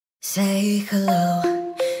Say hello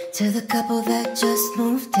to the couple that just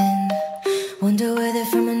moved in. Wonder where they're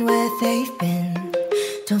from and where they've been.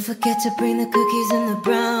 Don't forget to bring the cookies and the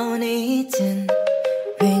brownie tin.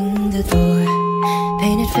 Ring the door,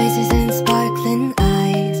 painted faces and sparkling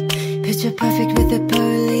eyes. Picture perfect with the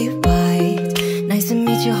pearly white. Nice to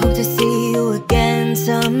meet you, hope to see you again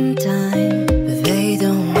sometime. But they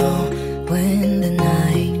don't know when the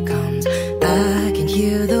night comes. I can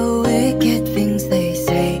hear the wicked things they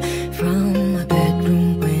say from my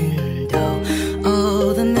bedroom window.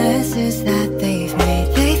 All the messes that they've made.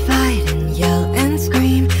 They fight and yell and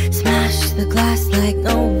scream, smash the glass like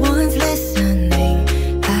no one's listening.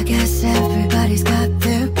 I guess everybody's got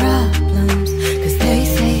their problems, 'cause they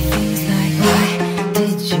say things like, why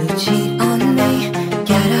did you cheat on me?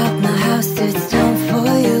 Get out my house, it's time for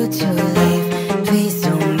you to leave. Please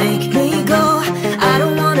don't make me go, I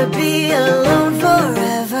don't wanna be alone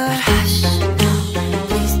forever. Hush, no,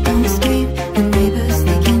 please don't scream. The neighbors,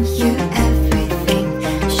 they can hear everything.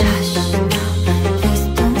 Shush, no, please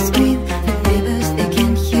don't scream. The neighbors, they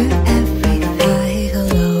can hear everything. Hi,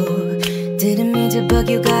 hello, didn't mean to bug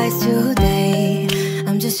you guys today.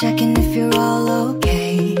 I'm just checking if you're all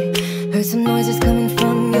okay. Heard some noises coming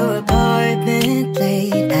from your